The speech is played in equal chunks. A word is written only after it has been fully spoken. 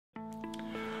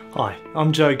Hi,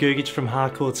 I'm Joe Gugich from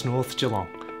Harcourts, North Geelong.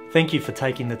 Thank you for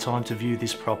taking the time to view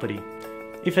this property.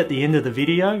 If at the end of the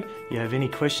video you have any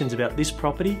questions about this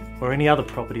property or any other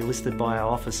property listed by our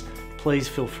office, please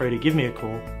feel free to give me a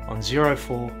call on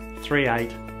 04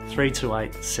 38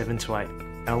 328 728.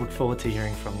 I look forward to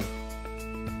hearing from you.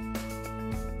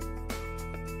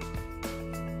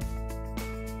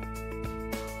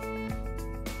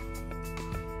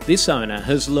 This owner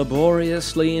has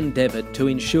laboriously endeavoured to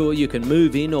ensure you can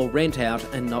move in or rent out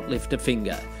and not lift a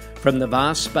finger. From the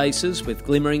vast spaces with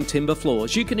glimmering timber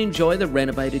floors, you can enjoy the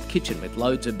renovated kitchen with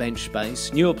loads of bench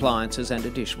space, new appliances and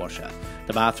a dishwasher.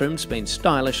 The bathroom's been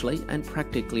stylishly and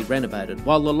practically renovated,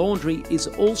 while the laundry is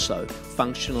also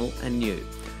functional and new.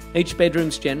 Each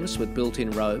bedroom's generous with built-in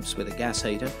robes with a gas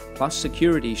heater, plus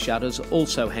security shutters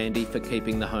also handy for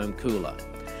keeping the home cooler.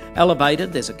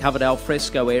 Elevated, there's a covered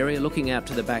alfresco area looking out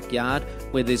to the backyard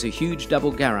where there's a huge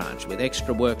double garage with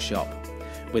extra workshop.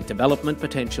 With development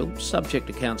potential, subject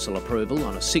to council approval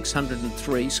on a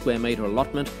 603 square metre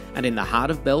allotment and in the heart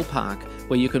of Bell Park,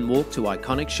 where you can walk to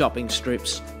iconic shopping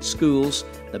strips, schools,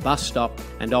 the bus stop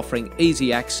and offering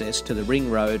easy access to the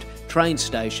Ring Road, train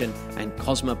station and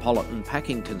cosmopolitan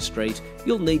Pakington Street,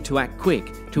 you'll need to act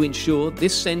quick to ensure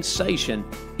this sensation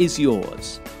is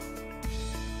yours.